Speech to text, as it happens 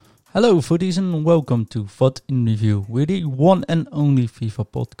Hello footies and welcome to FUT in Review. We're the one and only FIFA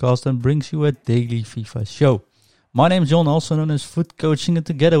podcast and brings you a daily FIFA show. My name is John, also known as Foot Coaching, and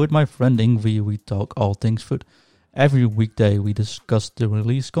together with my friend Ingvi we talk all things foot. Every weekday we discuss the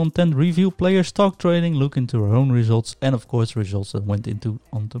release content, review players, talk trading, look into our own results and of course results that went into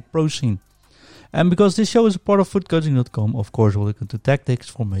on the pro scene. And because this show is a part of footcoaching.com, of course we'll look into tactics,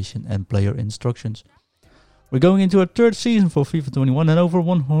 formation and player instructions. We're going into our third season for FIFA 21 and over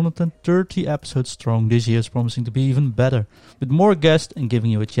 130 episodes strong. This year is promising to be even better, with more guests and giving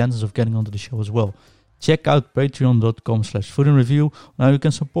you a chance of getting onto the show as well. Check out patreon.com/footinreview, now you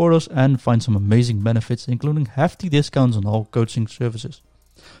can support us and find some amazing benefits, including hefty discounts on all coaching services.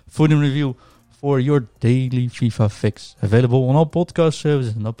 Foot in Review for your daily FIFA fix, available on all podcast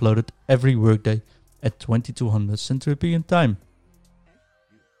services and uploaded every workday at 2200 Central European time.